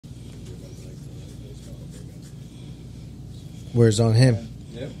Where's on him?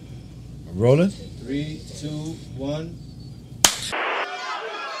 Yep. Rolling? 3, 2, 1.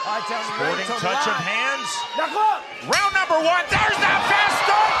 Sporting touch of hands. Round number 1. There's that fast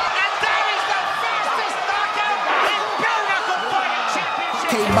start, and that is the fastest knockout in bare knuckle fighting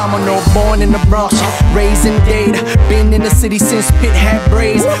championship. Hey, mama, no born in the Bronx, raised in Dade. Been in the city since Pit had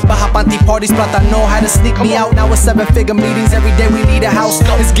braids. Baja Panty parties, plata know how to sneak me out. Now it's 7-figure meetings, every day we leave the house.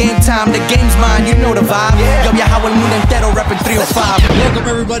 It's game time, the game's mine, you know the vibe. Yo viajado el mundo entero, reppin' 305. Welcome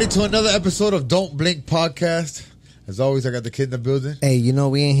everybody to another episode of Don't Blink Podcast. As always, I got the kid in the building. Hey, you know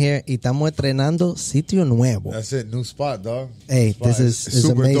we in here y estamos estrenando sitio nuevo. That's it, new spot, dog. Hey, Spot. this is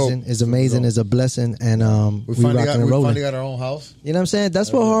amazing. Dope. It's amazing. It's a blessing, and We we finally rocking and rolling. got our own house. You know what I'm saying?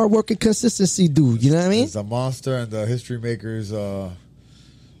 That's what hard work and consistency do. You know what I mean? It's the Monster and the History Makers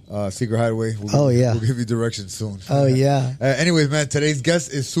Secret Hideaway. Oh, yeah. We'll give you directions soon. Oh yeah. Anyways, man, today's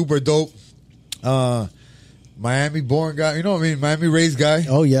guest is super dope. Miami born guy, you know what I mean? Miami raised guy.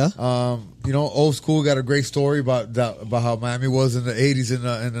 Oh yeah. You know, old school, got a great story about how Miami was in the 80s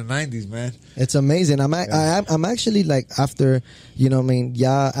and the 90s, man. It's amazing. I'm actually like after, you know what I mean,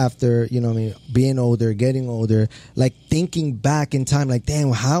 after, you know what I mean, being older, getting older, like thinking back in time, like,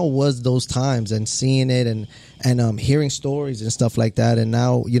 damn, how was those times, and seeing it and hearing stories and stuff like that. And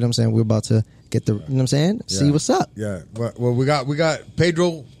now, you know what I'm saying, we're about to get the, you know what I'm saying, see what's up. Yeah. Well, we got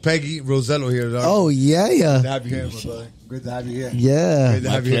Pedro Peggy Rosello here, dog. Oh yeah. Good to have you here, my brother. Good to have you here. Yeah. Good to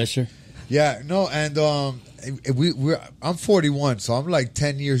have you here. Pleasure. Yeah, no, and I'm 41, so I'm like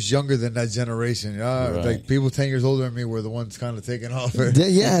 10 years younger than that generation. Right. Like people 10 years older than me were the ones kind of taking off.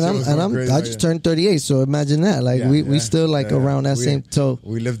 Yeah, and I just turned 38, so imagine that. Like we still like around that same toe.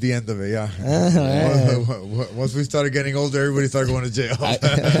 We lived the end of it, yeah. Once we started getting older, everybody started going to jail.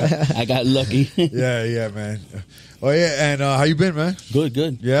 I got lucky. yeah, man. Oh yeah, and how you been, man? Good.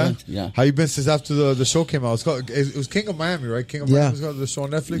 Yeah, Good, yeah. How you been since after the show came out? It was King of Miami, right? King of Miami was called the show on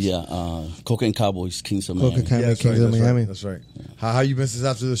Netflix. Yeah, Coca and Cowboys, Kings of Miami. Kings of Miami. That's right. How you been since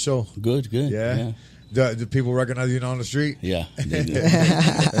after the show? Good. Yeah. Do people recognize you now on the street? Yeah. They do.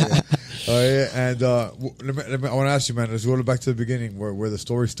 Oh yeah, and let me. I want to ask you, man. Let's go back to the beginning, where the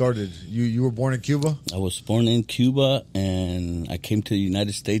story started. You were born in Cuba. I was born in Cuba, and I came to the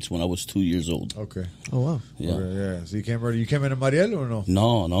United States when I was 2 years old. Okay. Oh wow. Yeah. Okay, yeah. So you came in Mariel or no?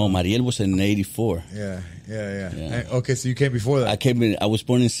 No. Mariel was in '84. Yeah. And, okay, so you came before that. I was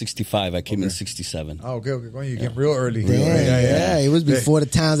born in '65. I came in '67. Oh, okay. Well, you came real early. Yeah. It was before the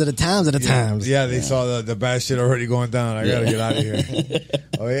times of the times. Yeah, they saw the bad shit already going down. I gotta get out of here.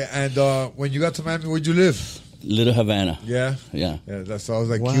 Oh yeah, and when you got to Miami, where'd you live? Little Havana. Yeah. That's so I was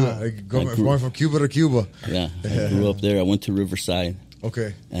like Wow. Cuba, like going from Cuba to Cuba. Yeah, I grew up there. I went to Riverside.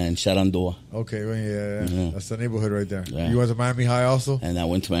 Okay. And Shenandoah. Okay. Well, yeah. That's the neighborhood right there. Yeah. You went to Miami High also. And I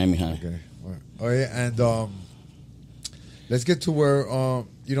went to Miami High. Okay. Oh yeah, and let's get to where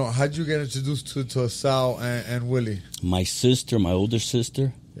how'd you get introduced to Sal and Willy? My sister, my older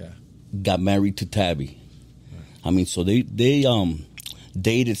sister, got married to Tabby. I mean, so they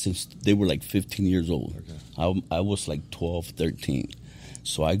dated since they were like 15 years old. Okay. I was like 12, 13.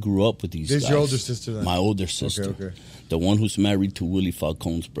 So I grew up with these guys. This is your older sister then? My older sister. Okay. The one who's married to Willy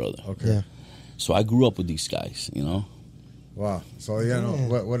Falcon's brother. Okay. Yeah. So I grew up with these guys, you know. Wow. So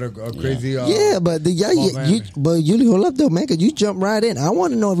what a crazy. But Uly, hold up though, man, because you jumped right in. I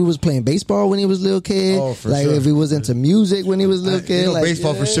want to know if he was playing baseball when he was a little kid. Oh, for like sure. if he was into music when he was a little kid. Like,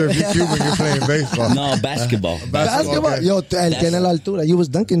 baseball for sure. If you're Cuban, you're playing baseball. No, basketball. Basketball. Okay. Yo, tiene la altura. You was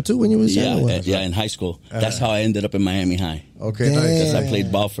dunking too when you was young. In high school. That's how I ended up in Miami High. Okay, Damn. nice. Because I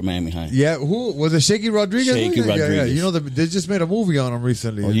played ball for Miami High. Yeah, who was it? Shaky Rodriguez. Shaky Rodriguez. Yeah. You know they just made a movie on him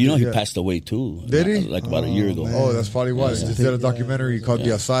recently. Oh, you know he passed away too. Did he? Like about a year ago. man. Oh, that's probably why. They just did a documentary called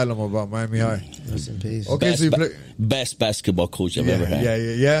The Asylum about Miami High. Rest in peace. Okay, so you play. Best basketball coach I've ever had.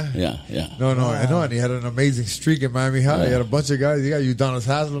 Yeah. No, I know, and he had an amazing streak in Miami High. He had a bunch of guys. He got Udonis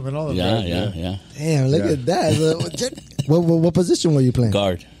Haslem and all of that. Yeah. Damn, look at that. What position were you playing?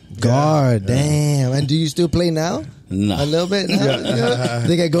 Guard. Damn. And do you still play now? No. A little bit? No?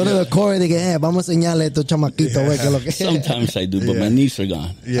 They can go to the court and they can, vamos a enseñarle a estos chamaquitos. Güey, que lo que... Sometimes I do, but my knees are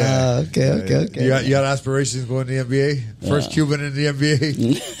gone. Yeah. Okay. You had aspirations going to the NBA? First Cuban in the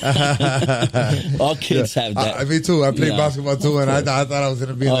NBA? All kids have that. Me too. I played basketball too, and I thought I was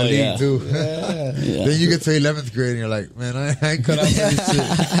going to be in the league too. Then you get to 11th grade and you're like, man, I ain't cut out for this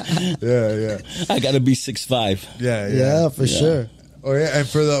shit. Yeah. I got to be 6'5". Yeah, for sure. Oh yeah, and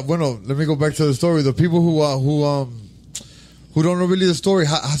for the let me go back to the story. The people who don't know really the story.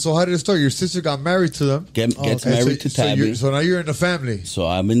 So how did it start? Your sister got married to them. Gets married to Tabby. So now you're in the family. So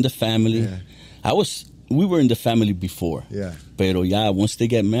I'm in the family. Yeah. We were in the family before. Yeah. Pero once they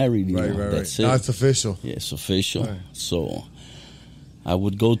get married, you know, Right. that's it. Now it's official. Yeah, it's official. Right. So I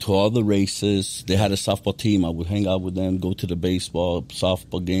would go to all the races. They had a softball team. I would hang out with them, go to the baseball,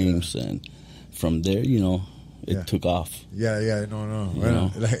 softball games, and from there, it took off. Yeah.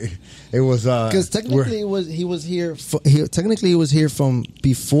 No. Like, it was because technically he was here. Technically, he was here from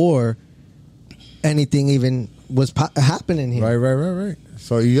before anything even was happening here. Right.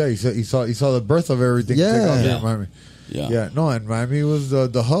 So he saw the birth of everything. In Miami. Yeah. No, and Miami was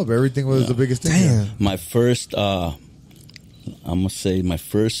the hub. Everything was the biggest thing. Damn. My first, I'm gonna say, my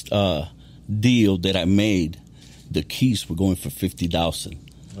first deal that I made, the keys were going for $50,000.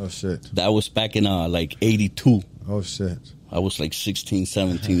 Oh shit! That was back in like '82. Oh shit! I was like 16,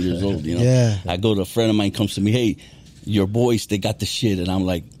 17 years old. Yeah. I go to a friend of mine comes to me, hey, your boys, they got the shit, and I'm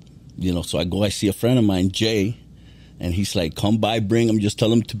like, so I go, I see a friend of mine, Jay, and he's like, come by, bring them, just tell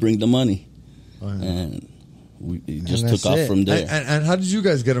them to bring the money, and it just took off from there. And how did you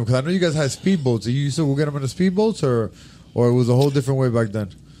guys get them? Because I know you guys had speedboats. You used to go get them in the speedboats, or it was a whole different way back then.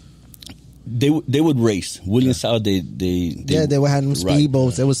 They would race. Willy and Sal, they would have them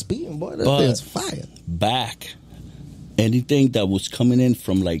speedboats. They was speeding, boy. That thing was fire. Back, anything that was coming in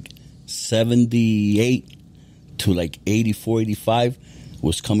from like 78 to like 84, 85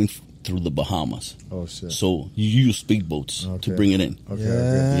 was coming through the Bahamas. Oh shit! So you use speedboats to bring it in. Okay.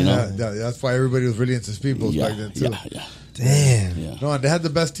 That's why everybody was really into speedboats back then too. Yeah. Damn. Yeah. No, and they had the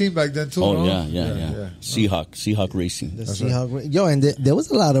best team back then too. Oh no? Yeah. Seahawk Racing. The Seahawk. Yo, and there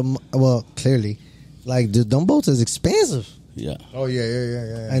was a lot of clearly, like them boats is expensive. Yeah. Oh yeah.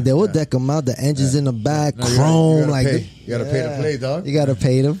 And they would deck them out. The engines in the back, chrome. You gotta pay to play, dog. You gotta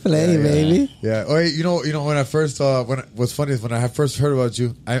pay to play, baby. Yeah. Oh, you know when I first what's funny is when I first heard about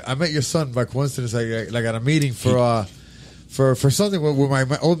you, I met your son by coincidence, like at a meeting for something with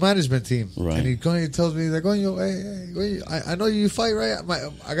my old management team. Right. And he tells me, he's like, hey, I know you fight, right?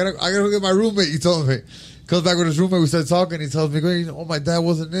 I gotta go get my roommate. He told me. Comes back with his roommate. We started talking. He tells me, my dad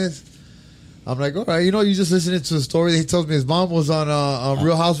wasn't this. I'm like, all right, you just listening to the story. He tells me his mom was on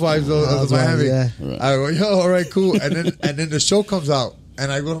Real Housewives of Miami. Yeah. Right. I go, yo, all right, cool. And then the show comes out,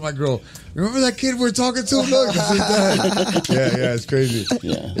 and I go to my girl. Remember that kid we're talking to? Look, this is dad. Yeah, it's crazy.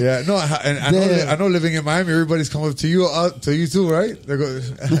 Yeah. No, and I know living in Miami, everybody's coming up to you too, right?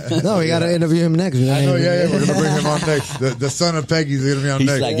 No, we gotta interview him next. I know, we're gonna bring him on next. The son of Peggy's gonna be on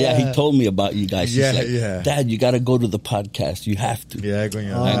next. He's like, he told me about you guys. He's like, yeah. Dad, you gotta go to the podcast. You have to. Yeah, I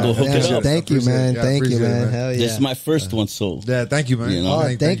go hook it up. Thank you, man. Thank you, man. Hell yeah. This is my first one, so yeah, thank you, man.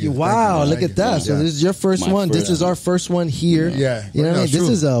 Oh, thank you. Wow, look at that. So this is your first one. This is our first one here. Yeah, you know what I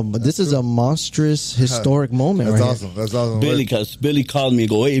mean. This is a monstrous historic moment. That's awesome. Billy called me and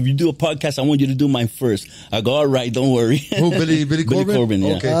go, hey, if you do a podcast, I want you to do mine first. I go, all right, don't worry. Who, Billy Corbin? Billy Corbin,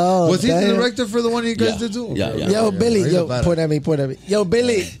 yeah. Okay. Oh, was he the director for the one you guys did too? Yeah. Yo, Billy, point at me. Yo,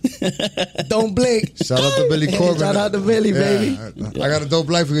 Billy, don't blink. Shout out to Billy Corbin. Shout out to Billy, baby. I got a dope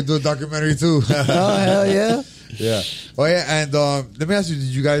life. We could do a documentary too. Oh, hell yeah. Yeah. Oh yeah. And let me ask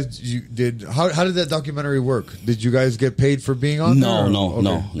you: how did that documentary work? Did you guys get paid for being on? No.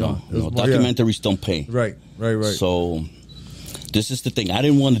 Documentaries don't pay. Right. So this is the thing. I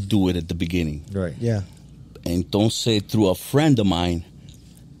didn't want to do it at the beginning. Right. Yeah. Entonces, through a friend of mine,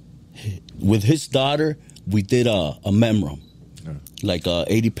 with his daughter, we did a memorandum, like a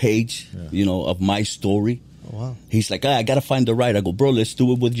 80-page, of my story. Oh, wow. He's like, I got to find the right. I go, bro, let's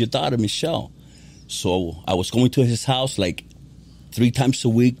do it with your daughter, Michelle. So I was going to his house like 3 times a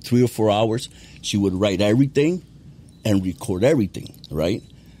week, 3 or 4 hours. She would write everything and record everything, right?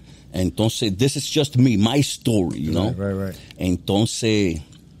 Entonces, this is just me, my story, you know? Right. Entonces,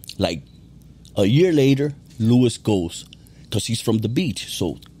 like a year later, Louis goes, because he's from the beach,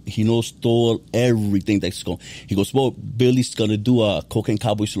 so he knows everything that's going. He goes, well, Billy's going to do a Cocaine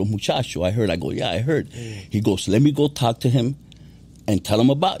Cowboys Los Muchachos. I heard. I go, yeah, I heard. He goes, let me go talk to him and tell him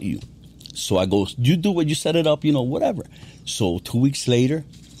about you. So I go, you do what you set it up, whatever. So 2 weeks later,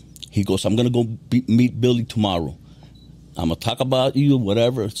 he goes, I'm going to go meet Billy tomorrow. I'm going to talk about you,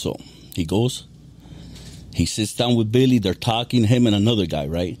 whatever. So he goes, he sits down with Billy. They're talking, him and another guy,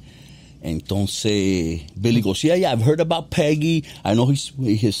 right? Entonces, Billy goes, yeah, I've heard about Peggy. I know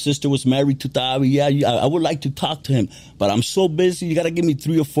his sister was married to Tavi. Yeah, I would like to talk to him, but I'm so busy. You got to give me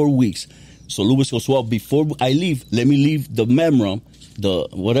 3 or 4 weeks. So Louis goes, well, before I leave, let me leave the memorandum, the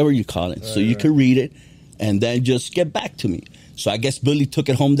whatever you call it, so you can read it and then just get back to me. So I guess Billy took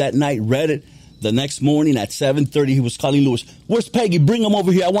it home that night, read it, The next morning at 7:30, he was calling Lewis. Where's Peggy? Bring him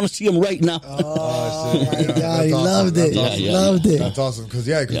over here. I want to see him right now. Oh my God, he loved it. Loved it. That's awesome because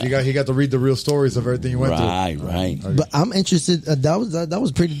he got to read the real stories of everything you went through. Right. But I'm interested. That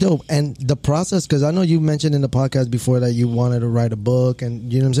was pretty dope. And the process, because I know you mentioned in the podcast before that you wanted to write a book,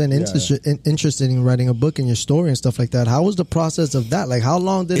 and you know what I'm saying, interested in writing a book and your story and stuff like that. How was the process of that? Like, how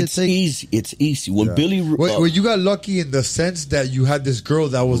long did it take? It's easy. When Billy, well, you got lucky in the sense that you had this girl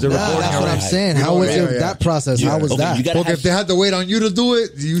that was there recording. That's what I'm saying. How was that process? How was that? Porque if they had to wait on you to do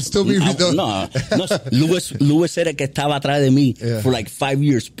it, you'd still be no. Luis era que estaba atrás de mí for like 5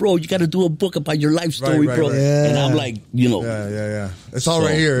 years. Bro, you got to do a book about your life story, bro. Right. Yeah. And I'm like, you know. Yeah. It's all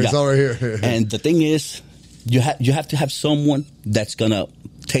right here. It's all right here. And the thing is, you have to have someone that's going to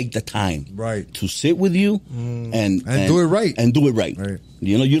take the time to sit with you and do it right. And do it right.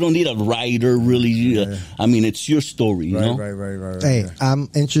 You know, you don't need a writer, really. I mean, it's your story, you know? Right. Hey, I'm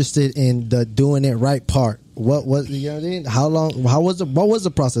interested in the doing it right part. What was, you know what I mean? What was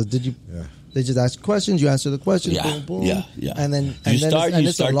the process? Did you... They just ask questions. You answer the questions. Boom, boom. Yeah. And then you start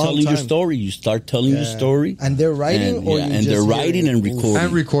telling your story. You start telling your story. And they're writing, they're writing and recording.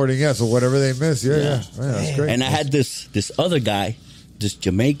 And recording, So whatever they miss, that's great. And I had this other guy, this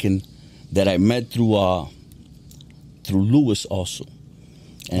Jamaican, that I met through Lewis also,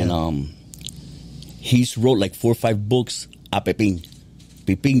 and he's wrote like 4 or 5 books. A Pepin,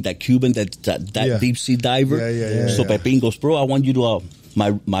 that Cuban, that deep sea diver. So Pepin goes, bro, I want you to.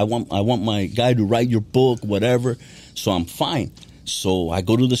 I want my guy to write your book, whatever. So I'm fine. So I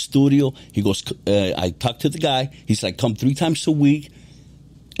go to the studio. He goes, I talk to the guy. He's like, come 3 times a week.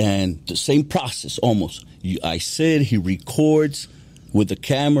 And the same process almost. I sit, he records with the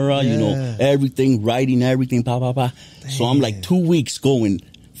camera, you know, everything, writing everything, blah, blah, blah. So I'm like 2 weeks going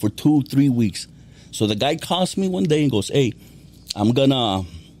for 2-3 weeks. So the guy calls me one day and goes, hey, I'm going to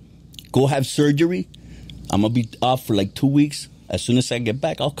go have surgery. I'm going to be off for like 2 weeks. As soon as I get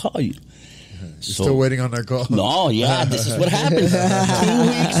back, I'll call you. Still waiting on that call? No, this is what happens.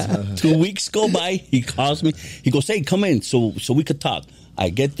 2 weeks go by. He calls me. He goes, hey, come in so we could talk. I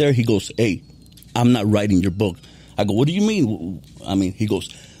get there. He goes, hey, I'm not writing your book. I go, what do you mean? I mean, he goes,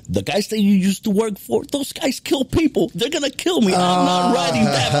 the guys that you used to work for, those guys kill people. They're going to kill me. I'm not writing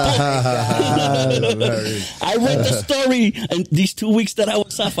that book. I read the story, and these 2 weeks that I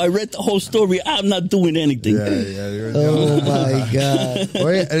was off, I read the whole story. I'm not doing anything. Oh, my God.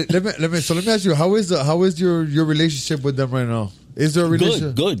 Wait, let me ask you, how is your relationship with them right now? Is there a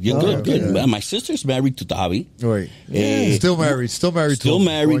relationship? Good. Yeah. My sister's married to Tavi. Right. Still married. Still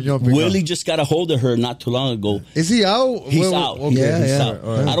married. Willy just got a hold of her not too long ago. Is he out? He's out. Okay. He's out.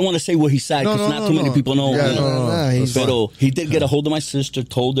 Right. I don't want to say where he's at because not too many people know. But he did get a hold of my sister,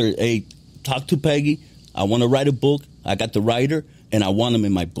 told her, hey, talk to Peggy. I want to write a book. I got the writer, and I want him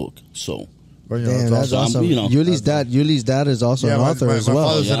in my book. So... Damn, that's awesome. Yuli's dad is also an author as well. My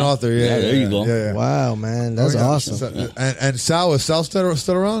father's an author. There you go. Yeah. Wow, man, that's awesome. And Sal, is Sal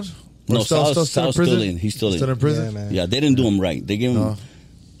still around? No, Sal's still in. He's still in prison. Man. Yeah, they didn't do him right. They gave him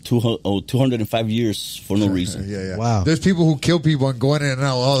 205 years for no reason. Yeah. Wow. There's people who kill people and go in and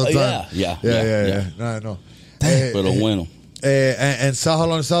out all the time. Yeah. No, I know. Pero bueno. And Sal, how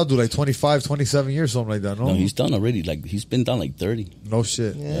long does Sal do? Like 25, 27 years, something like that, no? No, he's done already. Like, he's been done like 30. No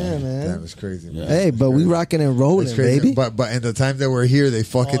shit. Yeah, man. Damn, it's crazy. Man. Hey, but we rocking and rolling, baby. But in the time that we're here, they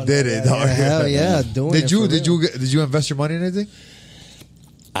fucking did it. Yeah, hell yeah. Did you invest your money in anything?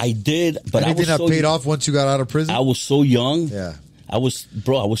 I did, but anything that paid off once you got out of prison? I was so young. Yeah. I was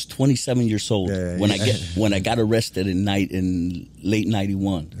 27 years old when I got arrested in late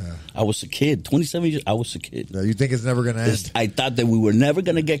 91. Yeah. I was a kid, 27 years. I was a kid. Yeah, you think it's never gonna end? I thought that we were never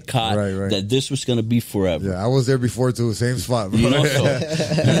gonna get caught. Right. That this was gonna be forever. Yeah, I was there before too, same spot. Bro. You know,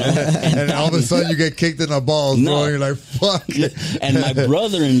 and all of a sudden you get kicked in the balls, bro. And you're like, fuck. And my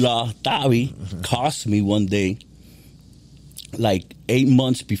brother-in-law Tavi cost me one day, like 8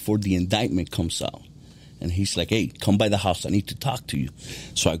 months before the indictment comes out. And he's like, hey, come by the house. I need to talk to you.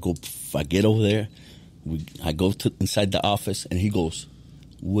 So I get over there. I go inside the office, and he goes,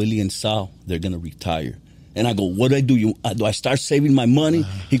 Willy and Sal, they're going to retire. And I go, what do I do? Do I start saving my money?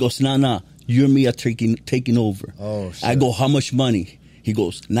 He goes, nah, you and me are taking over. Oh, shit. I go, how much money? He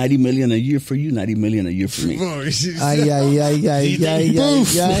goes, 90 million a year for you, 90 million a year for me. Do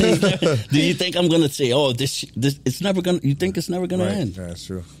you think I'm gonna say, oh, this it's never gonna? You think it's never gonna end? Yeah, that's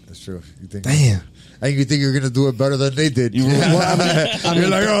true. That's true. You think? Damn. And you think you're gonna do it better than they did. You're You're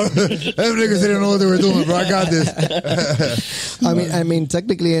like, oh, them niggas didn't know what they were doing, bro. I got this. I mean,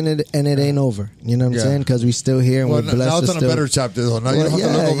 technically, and it ain't over. You know what I'm Yeah. saying? Because we still here and Well, we're blessed. now it's to on still, a better chapter, though. Now you Well, don't have to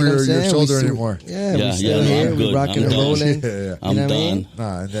yeah, look over you know what I'm your saying? shoulder We still- anymore. Yeah, Yeah, we still no, here. I'm We good. rocking I'm and done. rolling. Yeah. I'm You know what I done. mean?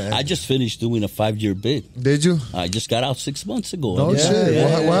 Nah, I just finished doing a 5-year bid. did you? I just got out 6 months ago. No Yeah, shit.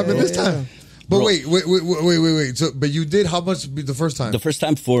 yeah, What happened this yeah. time? But Bro. wait. So, but you did how much the first time? The first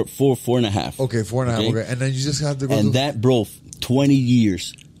time for 4.5. Okay, 4.5. Okay, and then you just had to go. And that, bro, 20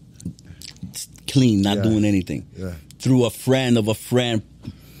 years clean, not Yeah. doing anything. Yeah. Through a friend of a friend,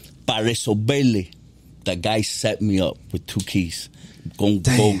 Paresobele, the guy set me up with 2 keys. Go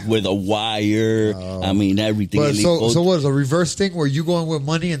with a wire. I mean, everything. But And he so goes- what is a reverse thing where you go in with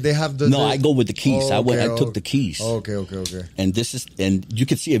money and they have the? No, I go with the keys. Oh, I okay, took the keys. Okay. And this is, and you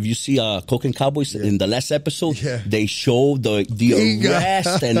can see, if you see Coke and Cowboys in the last episode, Yeah. they show the Bingo.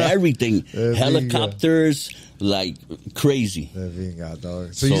 arrest and everything. Bingo. Helicopters, like crazy.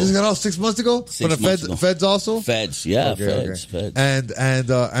 So you just got out 6 months ago 6 from the months ago. feds also. Feds, yeah, Okay. feds. And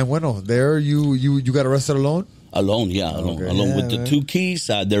bueno, there you got arrested alone. Alone, yeah, alone. Okay. Alone Yeah, with the man. 2 keys.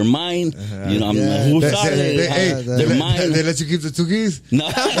 They're mine. You know, I'm Yeah. who's They- are they- they? hey, They're mine. They let you keep the 2 keys. No.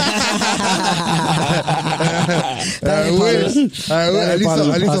 At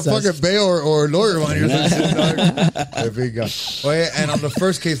least a fucking bail or lawyer on your Bingo. Oh yeah, and on the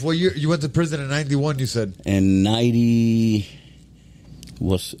first case, what year you went to prison in 91? You said. And 90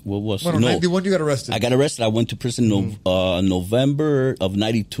 was what was Well, 91 you got arrested. I got arrested. I went to prison November of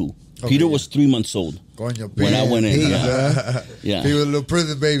 92. Okay, Peter yeah. was 3 months old Coño, when I went in. Pete. Yeah. Yeah. He was a little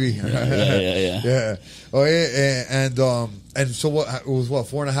prison baby. Yeah. Yeah. Oh yeah, and so what? It was what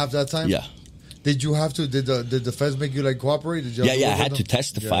 4.5 that time. Yeah. Did you have to? Did the feds make you like cooperate? Did you? Have to Yeah, I work had with to them?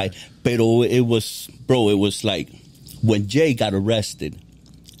 testify. Yeah. But it was like when Jay got arrested,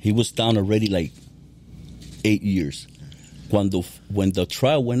 he was down already like 8 years. When the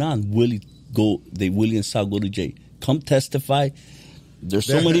trial went on, Willy and Sal go to Jay. Come testify. There's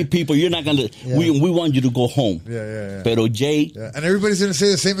so many people. You're not gonna. Yeah. We want you to go home. Yeah. Pero Jay, Yeah. And everybody's gonna say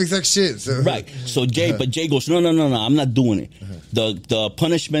the same exact shit. So. right? So Jay, but Jay goes, no. I'm not doing it. The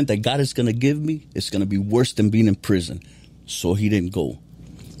punishment that God is gonna give me is gonna be worse than being in prison. So he didn't go.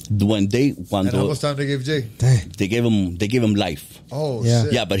 And how much time they gave Jay? They gave him life. Oh Yeah.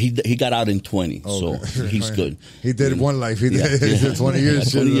 shit. Yeah, but he got out in 20, so Okay. he's good. He did one life. He Yeah, did yeah. 20 years.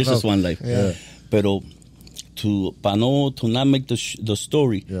 Yeah, 20 shit years enough. is one life. Yeah. Pero to not make the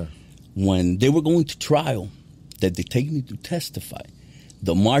story, Yeah. when they were going to trial, that they take me to testify,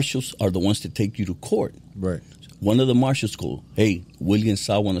 the marshals are the ones that take you to court. Right. One of the marshals go, hey, Willy and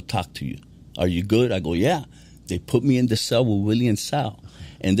Sal want to talk to you. Are you good? I go, yeah. They put me in the cell with Willy and Sal.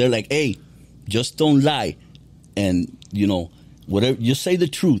 And they're like, hey, just don't lie. And, whatever, you say the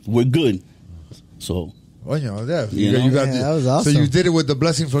truth. We're good. So, Coño, yeah. You know? You got Yeah, that was awesome. So you did it with the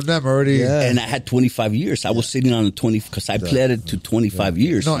blessing from them already. Yeah. and I had 25 years. I was sitting on the 20, because I pleaded to 25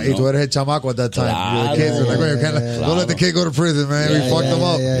 years. No, you y know? tú eres el chamaco at that time. Claro. The kids were like, "Coño, can't Yeah, don't let the kid go to prison, man. We fucked him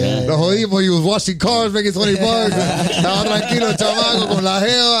up. yeah. Lo jodimos. He was washing cars, making $20. Estaba tranquilo el chamaco con la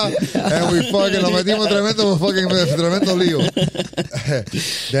jeva. And we fucking lo metimos tremendo lío.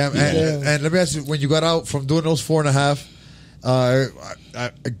 Damn. And let me ask you, when you got out from doing those 4.5,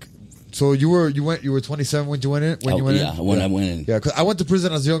 so you were 27 when you went in? When you went in? I went in. Yeah, because I went to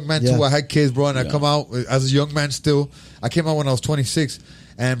prison as a young man too. Yeah. I had kids, bro, and I Yeah. come out as a young man still. I came out when I was 26,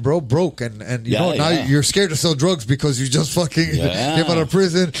 and bro, broke, and you Yeah, know now yeah. you're scared to sell drugs because you just fucking Yeah. came out of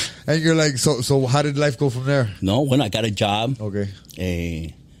prison, and you're like, so how did life go from there? No, when I got a job, Okay,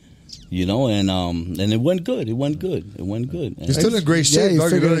 and it went good. It went good. you're still in great Yeah, shape. you dog.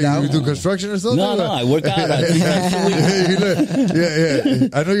 figured it out. You do construction or something? No, I work out. I think yeah.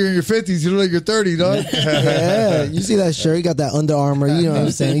 I know you're in your 50s. You look like you're 30, dog. Yeah, you see that shirt? He got that Under Armour. You know what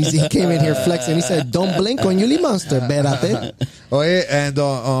I'm saying? He came in here flexing. He said, "Don't blink on Uly Monster, espérate." Oh yeah, and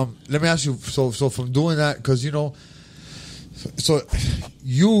let me ask you. So from doing that, because so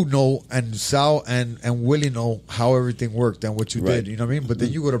and Sal and Willy know how everything worked and what you Right. did. You know what I mean? But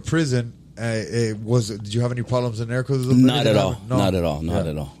then you go to prison. Did you have any problems in there? Because Not at all. Not at all. Not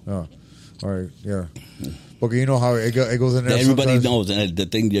at all. Oh. All right. Yeah. Okay, you know how it goes in there. Everybody sometimes. knows, and the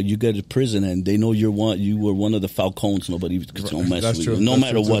thing that you get to prison, and they know you were one of the Falcons. Nobody's gonna mess That's with true. you. No That's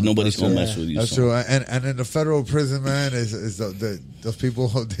matter true, what, too. nobody's That's gonna true. mess with you. That's so. true. And in the federal prison, man, is those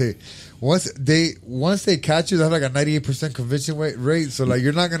people once they catch you, they have like a 98% conviction rate. So like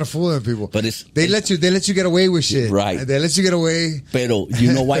you're not gonna fool them people. But they let you get away with shit. Right. They let you get away. Pero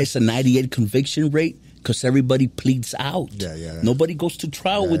you know why it's a 98 conviction rate? Because everybody pleads out. Yeah. Nobody goes to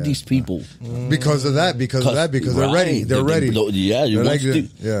trial with these people. Because of that, because they're ready. They're ready.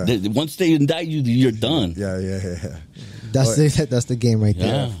 Once they indict you, you're done. Yeah. That's the game right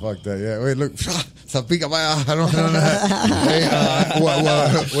there. Yeah, fuck that. Yeah. Wait, look. Zapica, I don't know. Hey,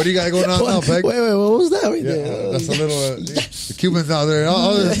 what do you got going on now, Peg? Wait, what was that right there? That's a little. The Cubans out there.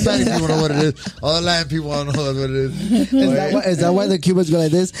 All the Hispanic people know what it is. All the Latin people don't know what it is. Is that why the Cubans go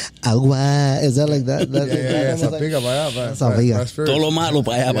like this? Agua. Is that like that? Yeah. Zapica, Zapica. Todo lo malo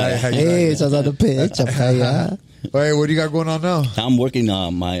para allá, para allá. Hey, it's on the pitch. Hey, what do you got going on now? I'm working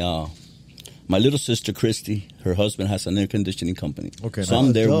on my little sister, Christy, her husband has an air conditioning company. Okay, so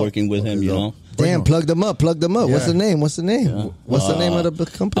I'm there working with him, you know. Damn, plug them up. Yeah. What's the name? What's the name of the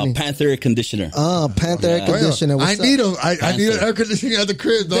company? Panther Air Conditioner. Panther Air Conditioner. I need them. I need an air conditioning at the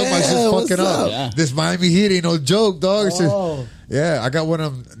crib, dog. My shit's fucking up. Yeah. This Miami Heat ain't no joke, dog. I got one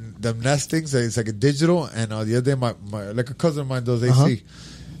of them Nest things. It's like a digital. And the other day, my like a cousin of mine does AC.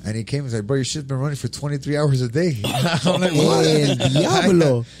 And he came and said, bro, your shit's been running for 23 hours a day. I'm like, what?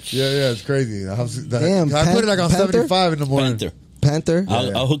 Diablo. Yeah, it's crazy. Damn, I put it like on Panther? 75 in the morning. Panther?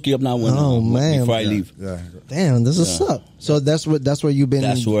 I'll hook you up now before I leave. Yeah. Damn, this is up. So that's where you've been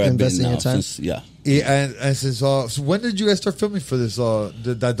investing your time? And since so when did you guys start filming for this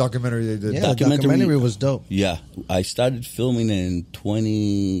that documentary they did? Yeah, the documentary was dope. Yeah, I started filming in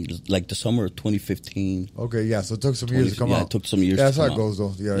the summer of 2015. Okay, yeah, so it took some years to come out. Yeah, it took some years. Yeah, that's to how come it goes,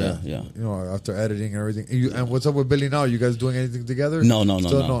 though. Yeah. Yeah. You know, after editing and everything. And what's up with Billy now? You guys doing anything together? No.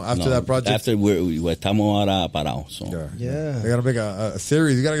 After that project, after we estamos ahora parados. So. Yeah. They gotta make a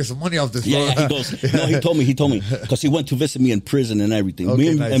series. You gotta get some money off this. Yeah, he goes. No, he told me because he went to visit me in prison and everything.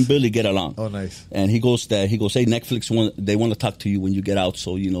 Okay, me and Billy get along. Oh, nice. And he goes, hey, Netflix they want to talk to you when you get out,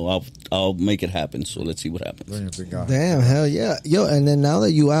 so I'll make it happen. So let's see what happens. Damn, hell yeah, yo! And then now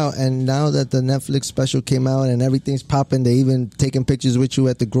that you out, and now that the Netflix special came out, and everything's popping, they even taking pictures with you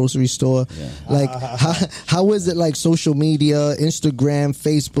at the grocery store. Yeah. Like, how is it like social media, Instagram,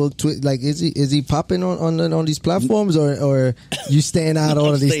 Facebook, Twitter? Like, is he popping on these platforms, or you staying out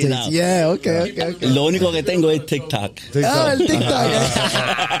all of these things? Out. Yeah, okay. Lo único que tengo es TikTok. El TikTok.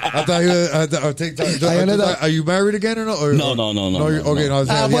 I thought he was TikTok. Are you married again or no? No. Okay, no.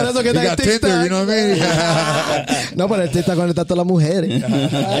 Por eso que you got TikTok. Tinder, you know what I mean? No, pero el TikTok conecta a todas las mujeres.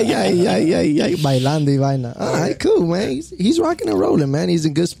 Ay, bailando y vaina. All right, cool, man. He's rocking and rolling, man. He's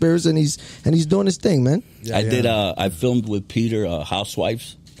in good spirits and he's doing his thing, man. I filmed with Peter,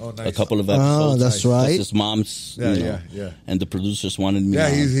 Housewives. Oh, nice. A couple of episodes. Oh, that's right. That's his mom's. Yeah. And the producers wanted me.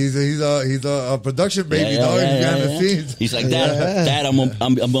 Yeah, he's a production baby, dog. He's behind the scenes. He's like, Dad,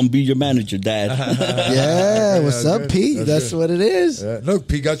 I'm gonna be your manager, Dad. What's up, Pete? That's what it is. Yeah. Look,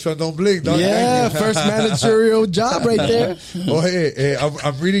 Pete got you on Don't Blink, dog. Yeah, first managerial job right there. Oh, hey,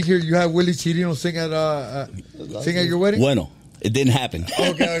 I'm reading here. You have Willy Chirino sing at your wedding. Bueno. It didn't happen.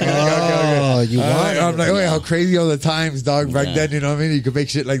 Okay. Oh, you want? I'm like, how crazy all the times, dog. Back then, you know what I mean? You could make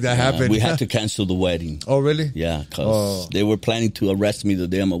shit like that happen. We had to cancel the wedding. Oh, really? Yeah, because they were planning to arrest me the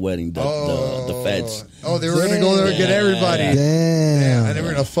day of my wedding. The feds. Oh, they were going to go there and get everybody. Damn. And they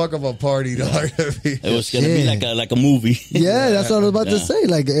were going to fuck up a party, dog. It was going to be like a movie. Yeah, that's what I was about to say.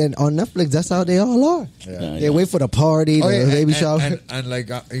 Like, and on Netflix, that's how they all are. Yeah. They wait for the party, the baby shower. And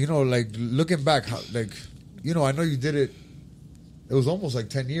like, like looking back, like, I know you did it. It was almost like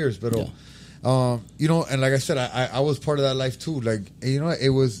 10 years, but and like I said, I was part of that life too. Like,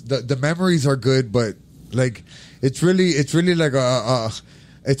 it was the memories are good, but like it's really like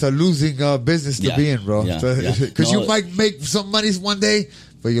it's a losing business to be in, bro. Because you might make some money one day,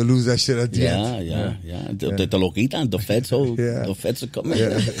 but you'll lose that shit at the end. Yeah. Te lo quitan. The feds are coming.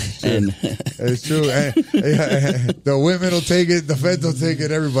 Yeah. And it's true. The women will take it. The feds will take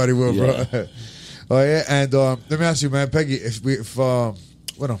it. Everybody will, bro. Oh yeah, and let me ask you, man, Peggy. I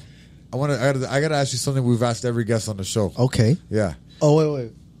gotta ask you something we've asked every guest on the show. Okay. Yeah. Oh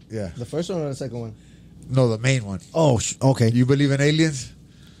wait. Yeah. The first one or the second one? No, the main one. Oh, okay. You believe in aliens?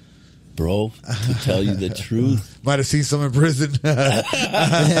 Bro, to tell you the truth, might have seen some in prison.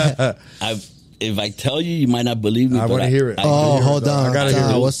 If I tell you, you might not believe me. I want to hear it. Hold on. I gotta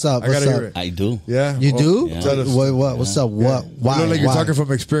hear it. What's up? I gotta hear it. I do. Yeah. You do? Yeah. Tell us. What? What's up? What? Why? You look like you're talking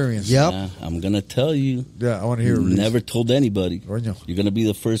from experience. Yep. Yeah, I'm gonna tell you. Yeah, I want to hear it. Never told anybody. Coño. You're gonna be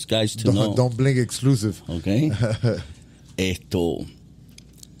the first guys to know. Don't blink exclusive. Okay.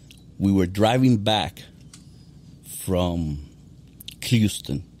 We were driving back from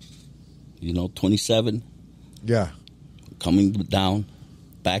Houston. 27. Yeah. Coming down,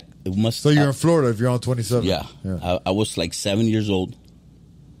 back. It must. So you're in Florida if you're on 27. Yeah. I was like 7 years old.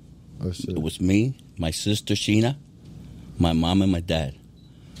 Oh shit. It was me, my sister Sheena, my mom, and my dad.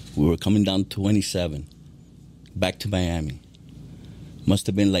 We were coming down 27. back to Miami. Must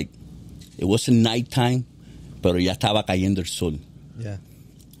have been like, it wasn't nighttime, pero ya estaba cayendo el sol. Yeah.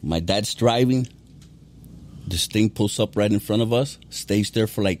 My dad's driving. This thing pulls up right in front of us, stays there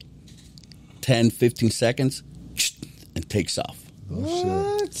for like 10, 15 seconds, and takes off.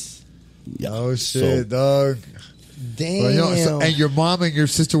 What? Yeah. Oh, shit, dog. Damn. Well, you know, and your mom and your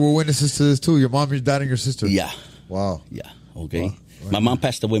sister were witnesses to this, too. Your mom, your dad, and your sister. Yeah. Wow. Yeah. Okay. Wow. My mom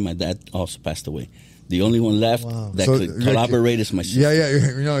passed away. My dad also passed away. The only one left that So, could collaborate is my sister.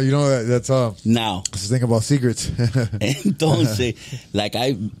 Yeah. You know that's Now, that's the thing about secrets. entonces, like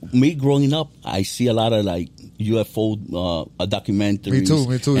me growing up, I see a lot of like UFO documentaries.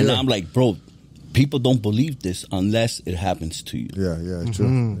 Me too. And Yeah. I'm like, bro, people don't believe this unless it happens to you. Yeah, it's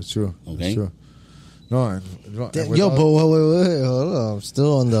true. It's true. Okay. It's true. No, and with Yo, all- but wait, hold on. I'm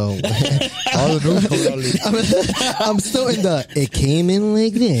still on the. all the news coming out. I'm still in the. It came in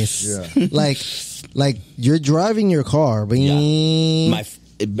like this. Yeah. Like you're driving your car, but My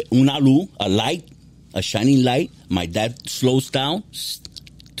una luz, a light, a shining light. My dad slows down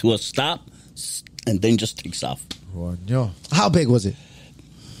to a stop, and then just takes off. Coño. how big was it?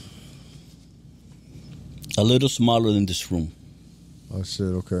 A little smaller than this room. Oh shit.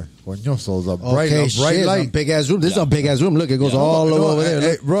 Okay. Coño, so it's a bright shit, light. big ass room. This is a big ass room. Look, it goes all the way over there.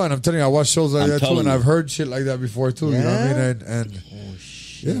 Hey, Look. bro, and I'm telling you, I watch shows like I'm that too, telling and you. I've heard shit like that before too. You know what I Yeah? mean? And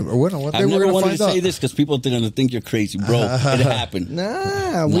yeah, but one day I we're never gonna wanted find to out. say this because people are going to think you're crazy, bro. It happened.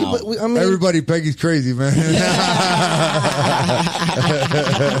 Nah, No. I mean, Everybody, Peggy's crazy, man.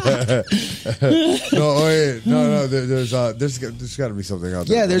 No. There's got to be something out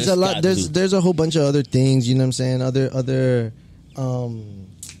there. yeah, there's a There's lot. got There's to. there's a whole bunch of other things. You know what I'm saying? Other,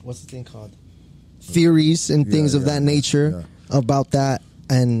 what's the thing called? Theories and things of that nature about that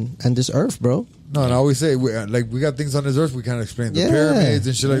and this Earth, bro. No, and I always say, we got things on this earth we can't explain. The Yeah. pyramids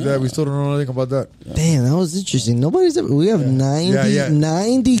and shit like that. We still don't know anything about that. Damn, that was interesting. Nobody's ever. We have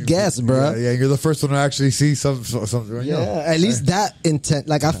 90 guests, bro. Yeah, you're the first one to actually see something. Yeah, at least that intent.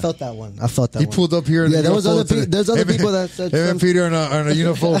 Like I felt that one. He pulled up here. Yeah, there was other. There's other people that said. Him and Peter on a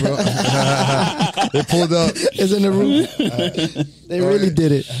UFO, bro. They pulled up. Is in the room. They really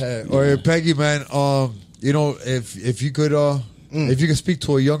did it. Or Peggy, man. You know, if you could, if you could speak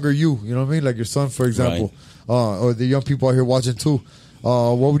to a younger you know what I mean, like your son, for example, or the young people out here watching too.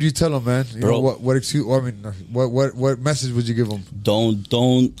 What would you tell them, man? You Bro. know, what excuse? I mean, what message would you give them? Don't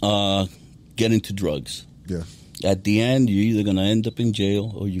get into drugs. Yeah, At the end, you're either going to end up in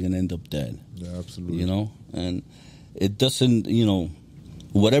jail or you're going to end up dead. yeah, absolutely. You know? And it doesn't,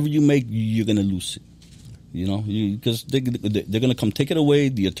 whatever you make, you're going to lose it. You know? Because they're going to come take it away.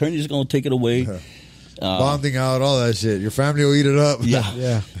 The attorney's going to take it away. Bonding out, all that shit. Your family will eat it up. Yeah.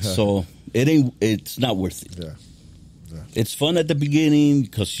 Yeah. So it's not worth it. Yeah. It's fun at the beginning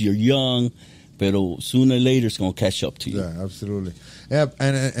because you're young, but sooner or later it's going to catch up to you. Yeah, absolutely. Yeah,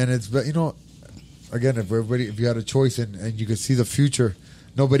 and it's, again, if you had a choice and you could see the future,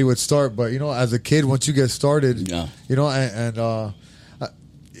 nobody would start. But as a kid, once you get started,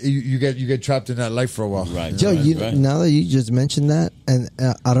 you get trapped in that life for a while. Right. Joe, Right. now that you just mentioned that, and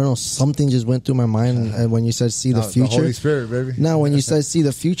I don't know, something just went through my mind when you said see the future. The Holy Spirit, baby. Now, when you said see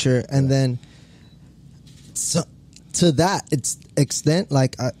the future, and then so, to that extent,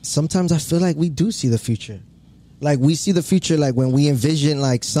 like sometimes I feel like we do see the future. Like we see the future, like when we envision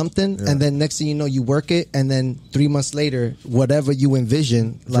like something, and then next thing you know, you work it, and then 3 months later, whatever you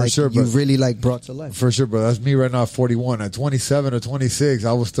envision, like sure, you but- really like brought to life. For sure, bro. That's me right now, 41. At 27 or 26,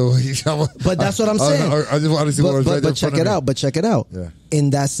 I was still. But that's what I'm saying. I just want to see what was right there in But check front it of me. out. But check it out. Yeah.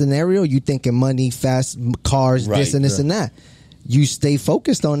 In that scenario, you thinking money, fast cars, Right, this and this and that. You stay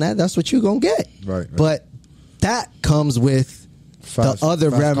focused on that. That's what you're gonna get. Right. But that comes with Fast- the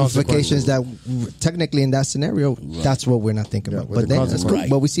other fast ramifications consequences. that technically in that scenario, that's what we're not thinking about. with But the then that's cool. consequences.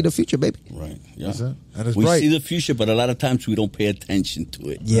 But we see the future, baby. Right. Yeah. That's it. And it's We bright. see the future, but a lot of times we don't pay attention to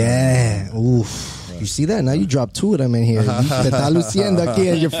it. Yeah. Oof. You see that? Now you dropped 2 of them in here. Te está luciendo aquí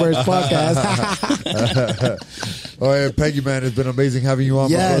in your first podcast. Oh, yeah, Peggy, man, it's been amazing having you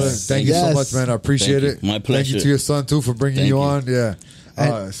on, my Yes, brother. Thank you so yes. much, man. I appreciate Thank it. you. My Thank pleasure. you to your son, too, for bringing Thank you you. on. Yeah.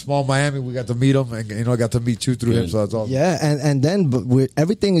 Small Miami, we got to meet him, and I got to meet you through him, so that's awesome. Yeah, and then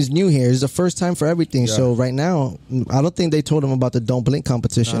everything is new here. It's the first time for everything. Yeah. So right now, I don't think they told him about the Don't Blink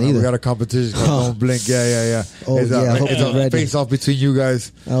competition No, either. we got a competition called Don't Blink. Yeah. Oh, it's yeah, I hope it's you're a ready. face-off between you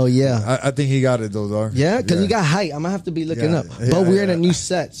guys. Oh yeah. I think he got it, though, dog. Yeah, because you got height. I'm gonna have to be looking Yeah, up. yeah, But we're in yeah. a new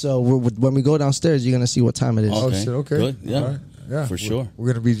set, so when we go downstairs, you're gonna see what time it is. Oh, Okay. shit, okay. Good, yeah. All right. Yeah. For sure.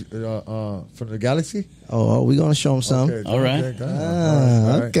 We're going to be from the galaxy? Oh, we're gonna show them some. Okay, All right. Okay,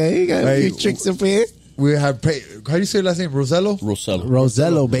 Ah, okay. You got a Hey, few tricks up here. We have, how do you say your last name? Rosello? Rosello.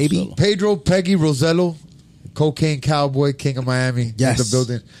 Rosello, baby. Pedro Peggy Rosello. Cocaine Cowboy, King of Miami, Yes. in the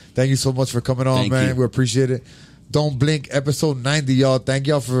building. Thank you so much for coming on, Thank man. you. We appreciate it. Don't Blink, episode 90, y'all. Thank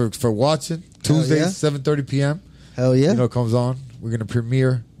y'all for watching. Tuesdays, yeah. 7:30 p.m. Hell yeah. You know, it comes on. We're going to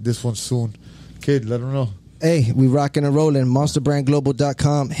premiere this one soon. Kid, let them know. Hey, we rocking and rolling.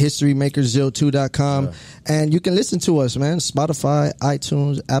 MonsterBrandGlobal.com, HistoryMakers02.com. And you can listen to us, man. Spotify,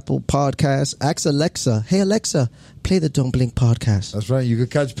 iTunes, Apple Podcasts. Ask Alexa. Hey, Alexa, play the Don't Blink podcast. That's right. You can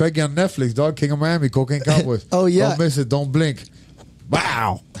catch Peggy on Netflix, dog. King of Miami, Cocaine Cowboys. Oh, yeah. Don't miss it. Don't blink.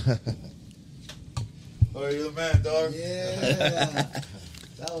 Wow. Oh, you're the man, dog. Yeah.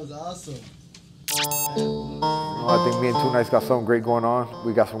 That was awesome. I think me and Two Nights got something great going on.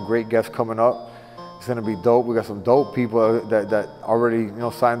 We got some great guests coming up. It's gonna be dope. We got some dope people that already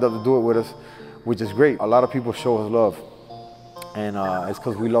signed up to do it with us, which is great. A lot of people show us love, and it's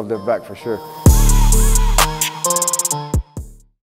because we love them back for sure.